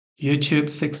YouTube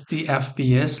 60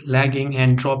 FPS lagging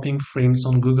and dropping frames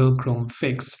on Google Chrome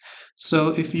fix. So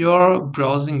if you're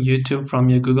browsing YouTube from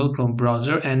your Google Chrome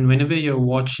browser and whenever you're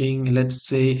watching, let's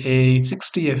say, a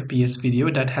 60 FPS video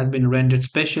that has been rendered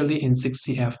specially in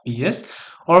 60 FPS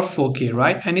or 4K,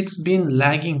 right? And it's been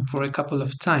lagging for a couple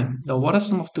of times. Now, what are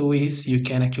some of the ways you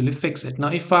can actually fix it? Now,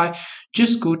 if I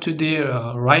just go to the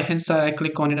right hand side, I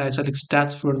click on it, I select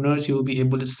stats for nerds, you'll be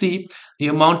able to see the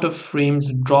amount of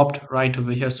frames dropped right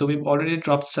over here. So we've already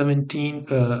dropped 17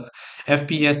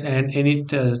 FPS and any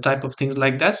type of things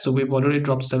like that. So we've already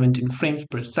dropped 17 frames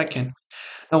per second.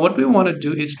 Now what we want to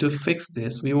do is to fix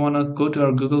this. We want to go to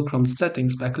our Google Chrome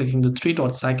settings by clicking the three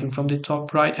dots icon from the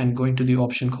top right and going to the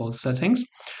option called settings.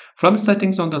 From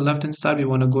settings on the left hand side, we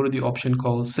want to go to the option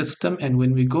called system. And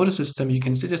when we go to system, you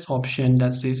can see this option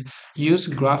that says use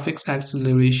graphics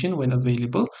acceleration when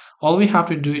available. All we have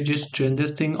to do is just turn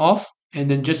this thing off and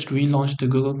then just relaunch the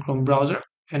Google Chrome browser.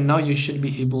 And now you should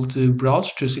be able to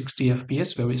browse to 60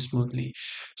 FPS very smoothly.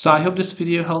 So I hope this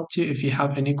video helped you. If you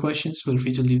have any questions, feel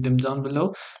free to leave them down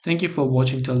below. Thank you for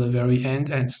watching till the very end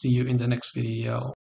and see you in the next video.